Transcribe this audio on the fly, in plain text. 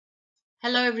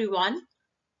Hello everyone.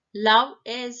 Love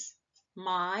is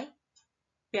my,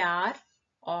 pyar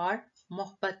or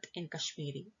mohabbat in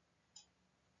Kashmiri.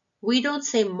 We don't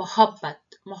say mohabbat.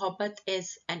 Mohabbat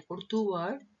is an Urdu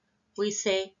word. We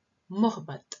say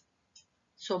mohabbat.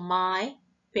 So my,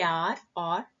 pyar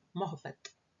or mohabbat.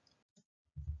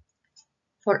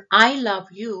 For I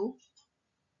love you,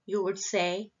 you would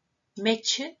say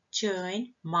mich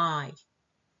join my.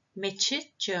 Mich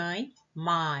join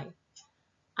my.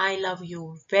 I love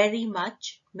you very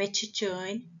much. Mich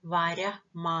join varya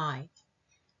my.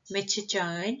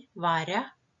 Michigan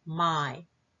vara my.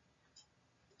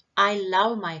 I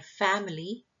love my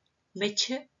family.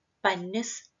 Mich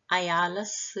pannis ayala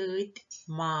sud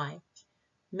my.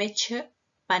 Mich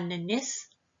pannis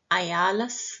ayala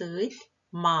sud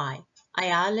my.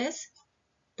 Ayala is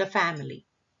the family.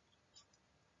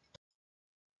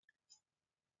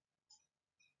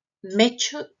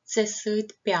 Mich se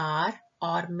sud pyar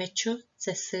or mich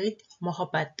se sud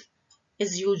mohabbat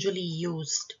is usually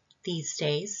used these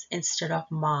days instead of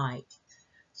my.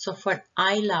 So for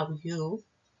I love you,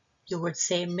 you would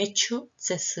say Michu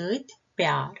se sud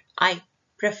pyar. I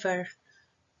prefer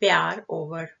pyar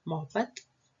over mohabbat.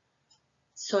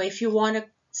 So if you want to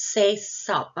say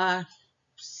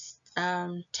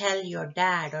tell your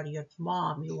dad or your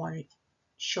mom you want to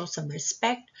show some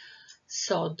respect,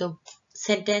 so the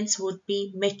sentence would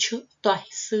be Michu toh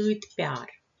sud pyar.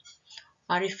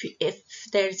 Or if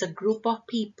there's a group of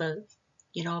people,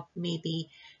 maybe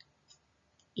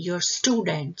your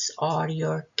students or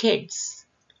your kids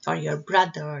or your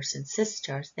brothers and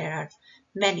sisters, there are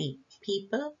many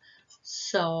people,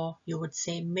 so you would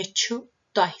say Michu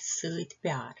toh sud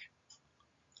pyar.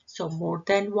 So more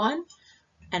than one,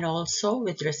 and also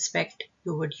with respect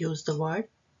you would use the word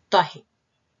toh.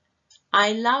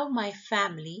 I love my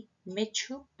family.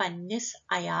 Michu pannis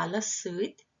ayala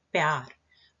sud pyar.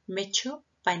 Michu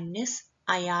pannis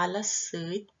ayala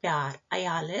sud pyar.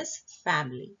 Ayala is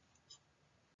family.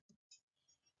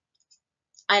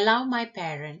 I love my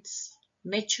parents.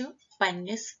 Michu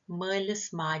pannis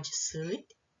merlis maj sud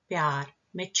pyar.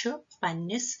 Michu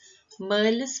pannis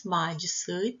merlis maj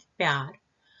sud pyar.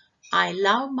 I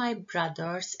love my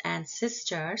brothers and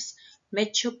sisters.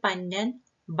 Michu pannan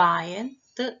bayan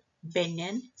the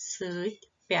benen sud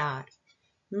pyar.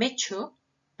 Michu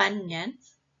pannan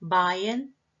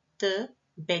bayan the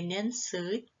benen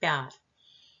sud pyar.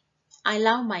 I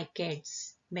love my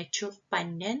kids. Michu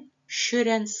pannan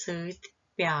shuran sud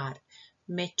pyar.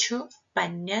 Michu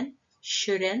pannan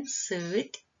shuran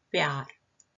sud pyar.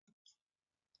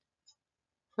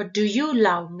 For do you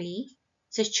love me?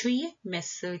 Se chuye me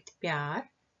sud pyar.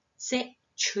 Se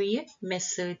chuye me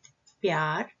sud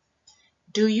pyar.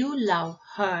 Do you love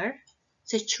her?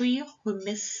 Se chuye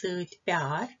me sud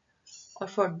pyar. Or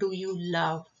for do you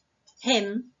love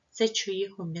him? Se chuye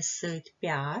me sud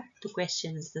pyar. The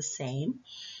question is the same.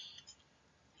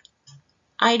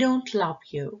 I don't love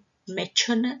you.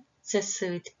 Mechuna se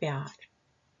sud pyar.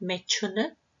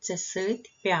 Mechuna se sud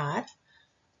pyar.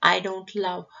 I don't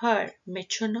love her.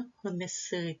 Mechuna me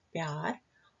sud pyar.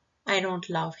 I don't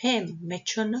love him.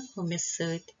 Mechuna me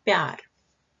sud pyar.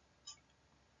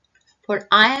 For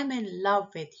I am in love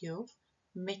with you.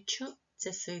 Mechu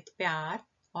se sud pyar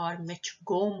or mech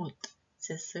gomut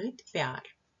se sud pyar.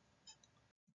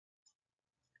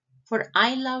 For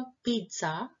I love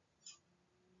pizza,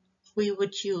 we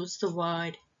would use the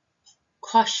word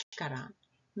khosh karan.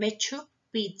 Mechu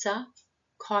pizza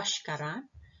khosh karan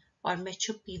or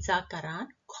mechu pizza karan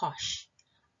khosh.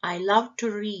 I love to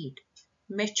read.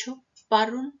 Mechu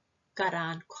parun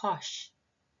karan khosh.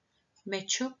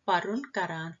 Mechu parun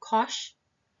karan khosh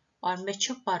or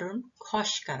mechu parun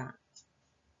khosh karan.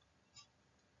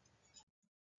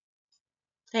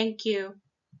 Thank you.